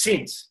schisms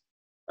since.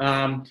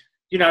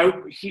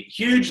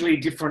 Hugely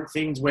different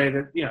things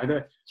where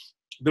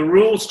the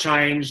rules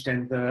changed,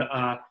 and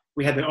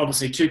we had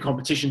obviously two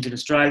competitions in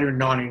Australia in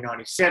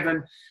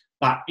 1997.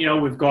 But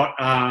we've got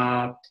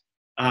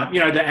the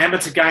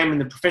amateur game and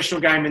the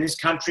professional game in this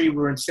country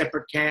were in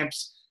separate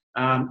camps.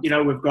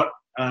 We've got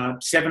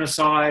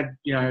 7-a-side,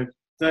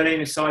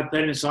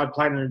 13-a-side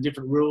playing under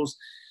different rules.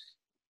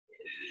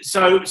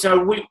 So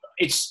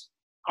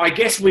I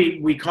guess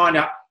we kind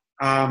of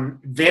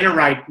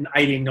venerate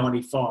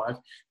 1895,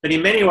 but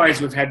in many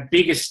ways we've had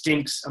bigger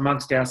stinks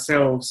amongst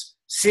ourselves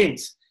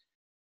since.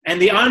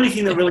 And the only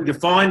thing that really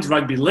defines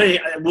rugby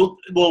league,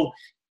 well,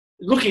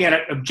 looking at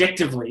it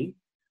objectively,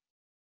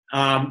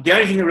 the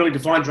only thing that really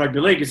defines rugby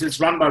league is it's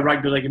run by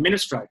rugby league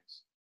administrators.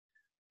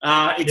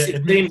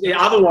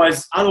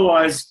 Otherwise,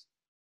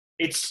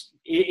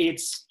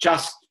 it's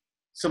just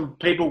some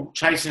people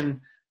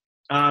chasing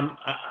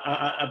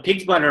a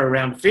pig's bladder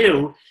around the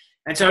field.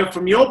 And so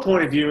from your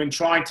point of view in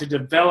trying to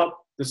develop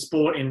the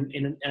sport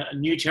in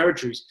new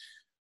territories,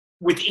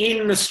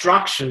 within the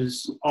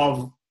structures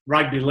of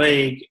rugby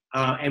league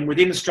and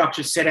within the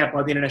structures set out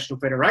by the International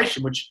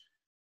Federation, which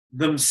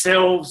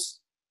themselves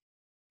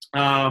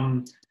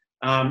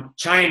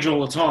change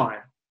all the time.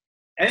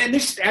 And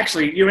this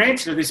actually, your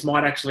answer to this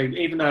might actually,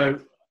 even though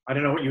I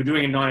don't know what you were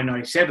doing in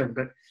 1997,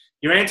 but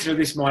your answer to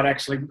this might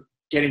actually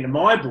get into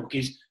my book,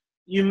 is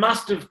you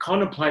must have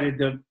contemplated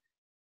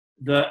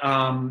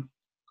the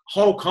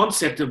whole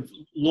concept of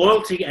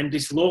loyalty and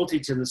disloyalty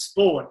to the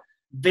sport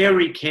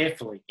very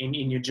carefully in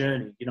your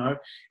journey,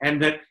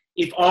 and that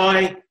if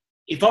I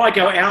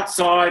go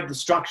outside the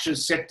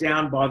structures set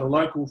down by the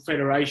local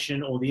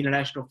federation or the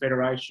international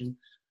federation,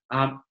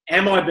 am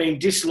I being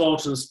disloyal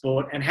to the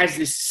sport, and has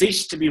this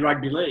ceased to be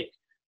rugby league?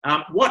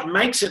 What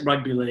makes it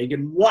rugby league,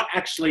 and what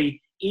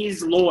actually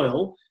is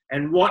loyal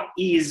and what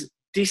is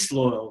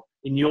disloyal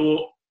in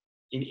your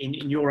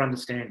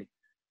understanding?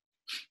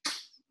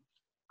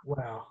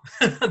 Wow.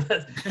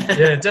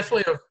 Yeah,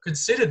 definitely I've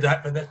considered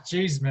that, but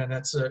geez, man,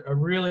 that's a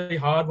really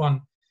hard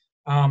one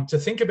to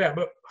think about.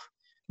 But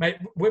mate,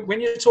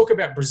 when you talk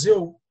about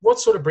Brazil, what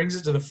sort of brings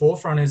it to the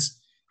forefront is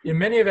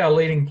many of our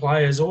leading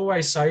players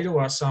always say to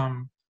us,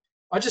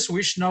 I just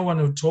wish no one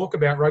would talk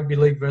about rugby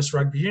league versus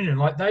rugby union.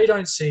 Like, they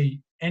don't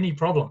see any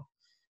problem.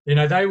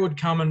 They would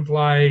come and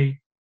play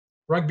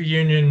rugby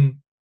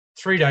union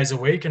 3 days a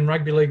week and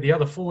rugby league the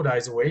other 4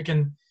 days a week,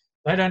 and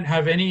they don't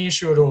have any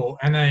issue at all.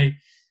 And I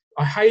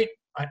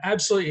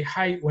absolutely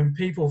hate when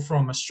people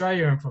from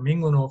Australia and from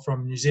England or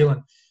from New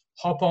Zealand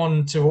hop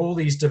on to all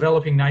these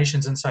developing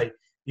nations and say,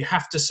 you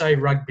have to say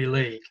rugby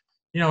league,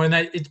 and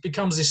it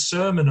becomes this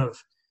sermon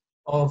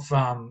of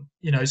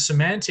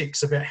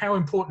semantics about how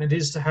important it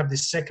is to have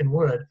this second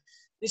word.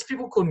 These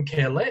people couldn't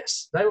care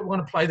less. They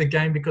want to play the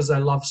game because they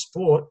love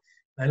sport.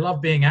 They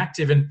love being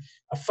active. And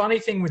a funny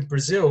thing with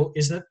Brazil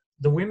is that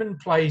the women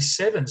play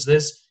sevens.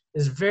 There's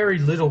very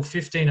little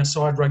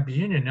 15-a-side rugby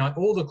union.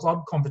 All the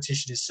club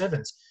competition is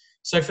sevens.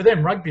 So for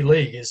them, rugby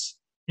league is,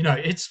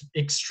 it's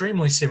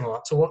extremely similar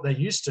to what they're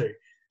used to.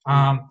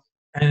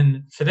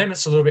 And for them,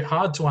 it's a little bit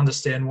hard to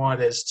understand why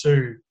there's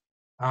two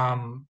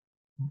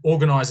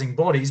organising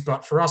bodies.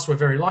 But for us, we're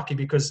very lucky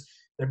because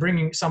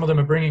some of them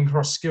are bringing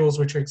across skills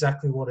which are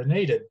exactly what are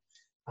needed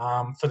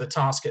for the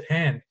task at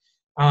hand.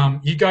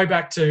 You go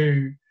back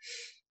to,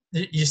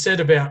 you said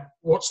about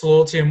what's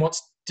loyalty and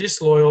what's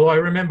disloyal. I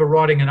remember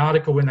writing an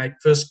article when they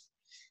first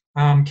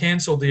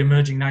cancelled the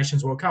Emerging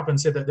Nations World Cup and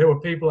said that there were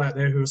people out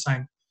there who were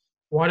saying,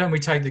 why don't we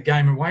take the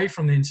game away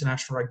from the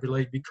International Rugby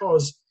League?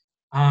 Because,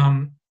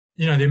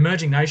 the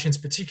Emerging Nations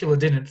in particular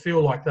didn't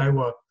feel like they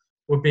were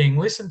being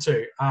listened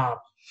to.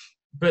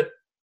 But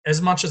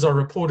as much as I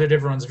reported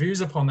everyone's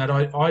views upon that,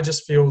 I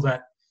just feel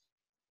that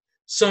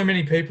so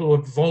many people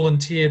have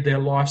volunteered their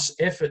life's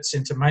efforts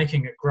into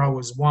making it grow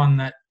as one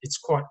that it's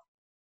quite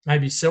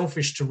maybe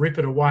selfish to rip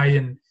it away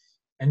and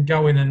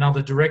go in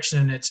another direction.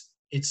 And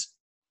it's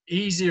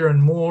easier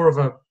and more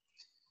of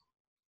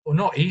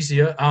not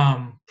easier,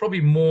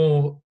 probably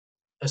more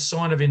a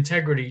sign of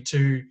integrity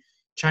to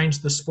change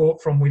the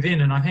sport from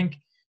within. And I think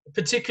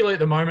particularly at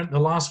the moment, the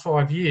last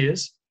 5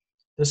 years,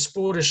 the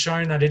sport has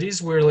shown that it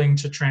is willing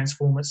to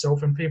transform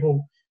itself, and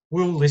people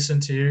will listen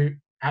to you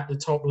at the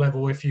top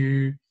level if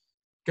you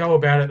go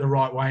about it the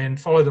right way and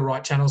follow the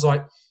right channels.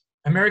 Like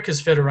America's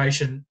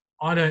federation,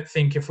 I don't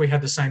think if we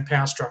had the same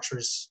power structure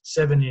as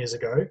 7 years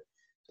ago,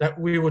 that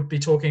we would be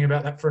talking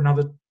about that for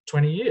another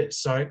 20 years.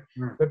 So,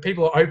 but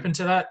people are open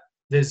to that.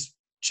 There's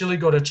Chile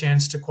got a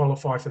chance to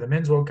qualify for the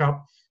Men's World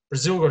Cup.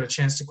 Brazil got a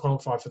chance to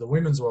qualify for the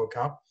Women's World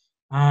Cup.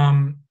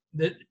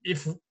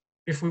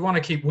 If we want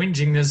to keep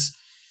whinging,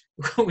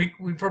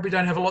 we probably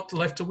don't have a lot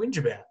left to whinge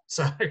about.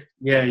 So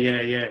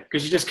yeah,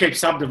 because you just keep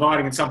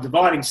subdividing.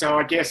 So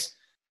I guess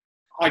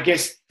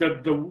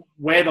the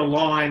where the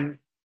line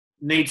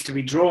needs to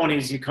be drawn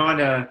is you kind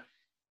of,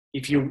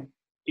 if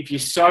you're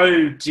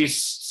so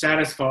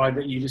dissatisfied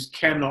that you just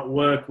cannot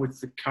work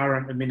with the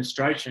current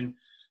administration,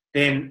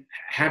 then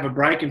have a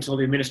break until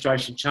the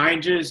administration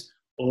changes,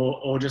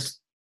 or just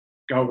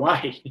go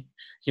away.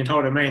 You know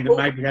what I mean?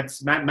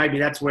 That maybe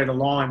that's where the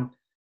line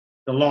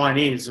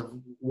is of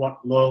what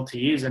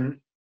loyalty is, and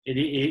it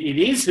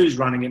is who's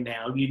running it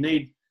now.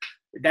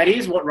 That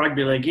is what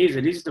rugby league is.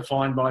 It is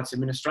defined by its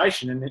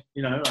administration, and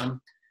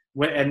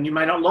and you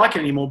may not like it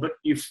anymore, but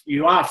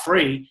you are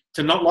free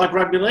to not like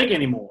rugby league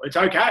anymore. It's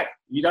okay.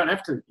 You don't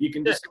have to. You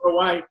can just go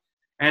away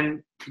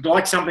and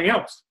like something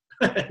else.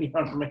 You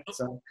know what I mean?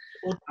 So,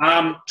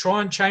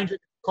 try and change it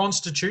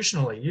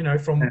constitutionally,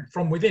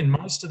 from within.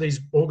 Most of these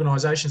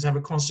organisations have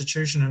a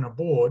constitution and a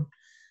board,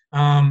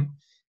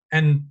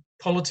 and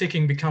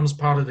politicking becomes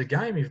part of the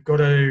game. You've got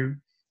to,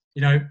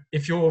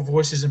 if your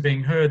voice isn't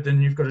being heard,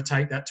 then you've got to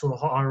take that to a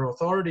higher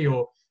authority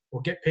or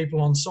get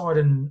people on side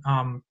and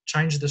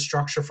change the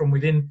structure from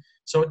within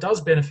so it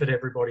does benefit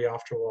everybody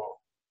after a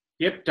while.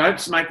 Yep,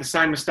 don't make the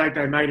same mistake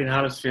they made in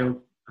Huddersfield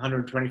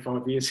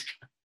 125 years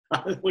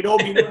ago. We'd all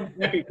be one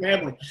happy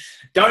family.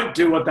 Don't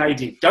do what they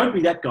did. Don't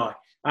be that guy.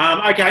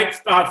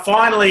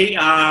 Finally,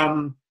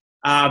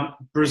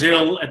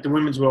 Brazil at the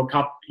Women's World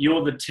Cup.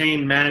 You're the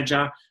team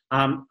manager.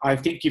 I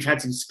think you've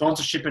had some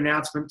sponsorship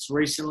announcements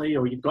recently,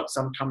 or you've got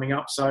some coming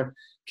up. So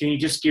can you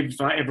just give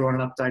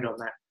everyone an update on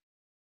that?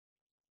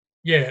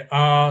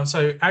 Yeah.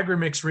 So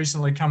Agrimix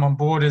recently come on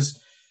board as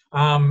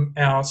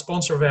our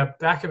sponsor of our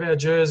back of our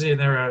jersey,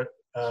 and they're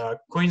a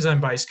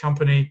Queensland-based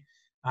company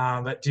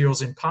that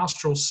deals in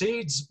pastoral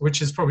seeds,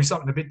 which is probably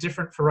something a bit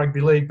different for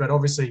rugby league, but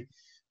obviously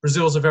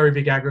Brazil's a very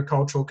big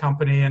agricultural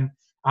company, and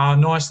a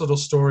nice little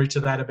story to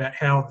that about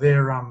how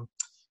their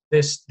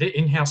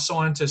in-house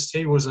scientist,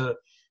 he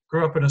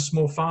grew up in a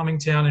small farming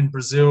town in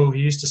Brazil.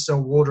 He used to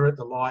sell water at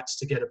the lights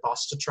to get a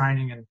bus to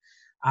training, and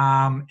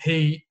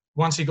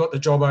once he got the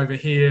job over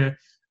here,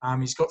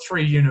 he's got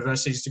 3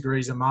 universities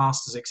degrees, a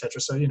master's,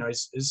 etc. So,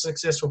 he's a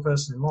successful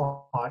person in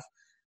life.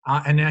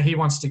 And now he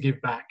wants to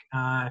give back.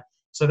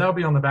 So they'll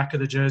be on the back of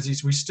the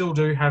jerseys. We still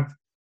do have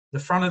the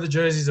front of the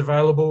jerseys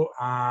available.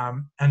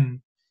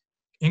 And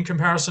in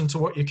comparison to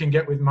what you can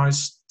get with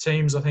most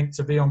teams, I think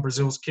to be on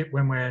Brazil's kit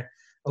when we're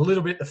a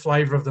little bit the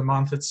flavour of the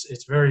month,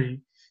 it's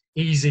very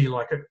easy.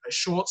 Like a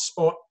short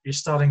spot, you're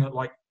starting at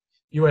like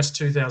US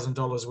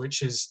 $2,000,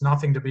 which is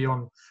nothing to be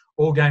on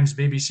all games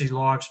BBC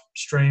live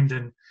streamed,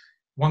 and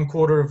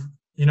 1/4 of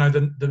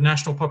the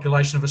national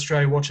population of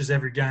Australia watches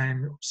every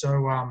game.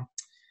 So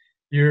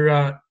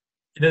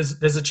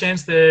there's a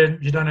chance there.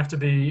 You don't have to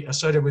be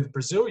associated with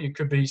Brazil. You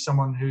could be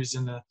someone who's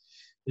in the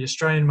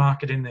Australian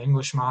market, in the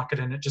English market,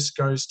 and it just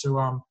goes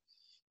to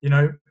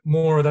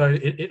more of those.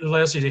 It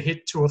allows you to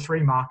hit 2 or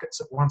 3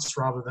 markets at once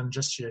rather than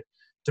just your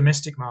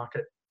domestic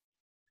market.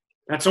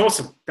 That's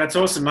awesome. That's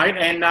awesome, mate.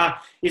 And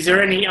are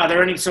there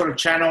any sort of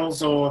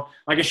channels, or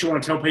I guess you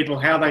want to tell people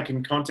how they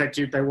can contact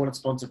you if they want to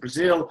sponsor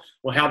Brazil,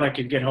 or how they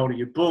can get hold of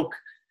your book?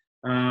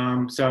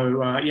 Go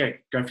for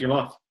your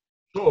life.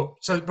 Sure.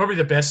 So probably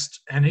the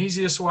best and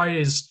easiest way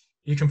is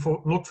you can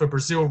look for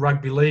Brazil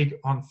Rugby League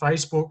on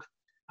Facebook,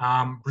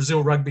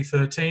 Brazil Rugby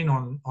 13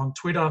 on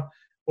Twitter,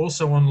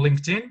 also on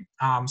LinkedIn.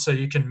 So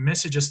you can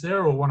message us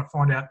there or want to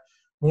find out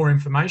more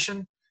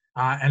information.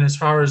 And as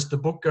far as the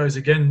book goes,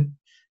 again,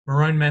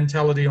 Maroon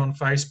Mentality on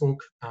Facebook,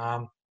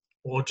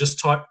 or just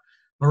type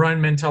Maroon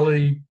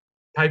Mentality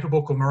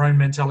Paperbook or Maroon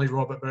Mentality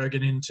Robert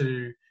Burgin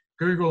into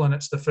Google, and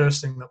it's the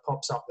first thing that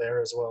pops up there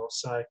as well.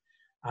 So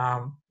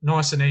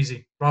nice and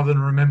easy, rather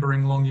than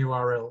remembering long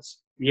URLs.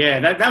 Yeah,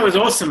 that was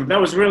awesome. That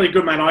was really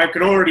good, man. I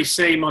could already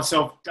see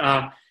myself,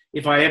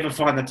 if I ever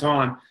find the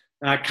time,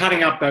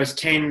 cutting up those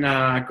 10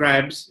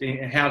 grabs,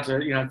 how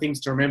to, things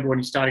to remember when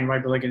you're starting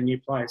rugby league in a new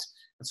place,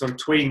 and sort of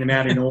tweeting them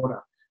out in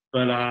order.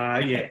 But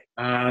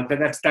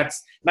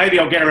that's maybe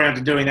I'll get around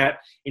to doing that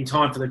in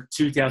time for the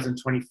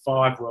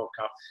 2025 World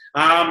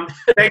Cup.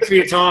 Thanks for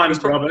your time,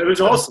 Robert. It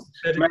was awesome.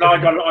 Man,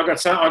 I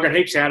got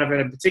heaps out of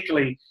it, and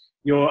particularly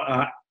your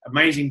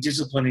amazing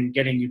discipline in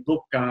getting your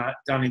book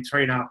done in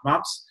 3.5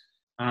 months.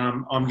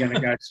 I'm going to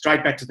go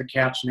straight back to the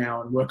couch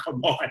now and work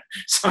on mine.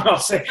 So I'll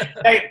say,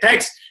 hey,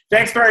 thanks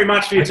very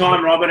much for your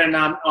time, Robert. And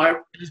I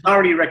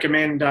already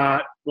recommend.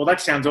 Well, that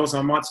sounds awesome.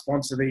 I might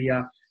sponsor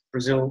the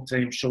Brazil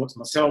team shorts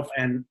myself,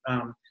 and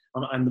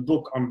the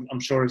book I'm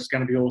sure is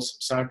going to be awesome.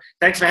 So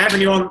thanks for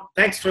having you on.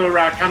 Thanks for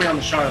coming on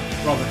the show,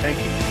 Robert. Thank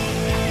you.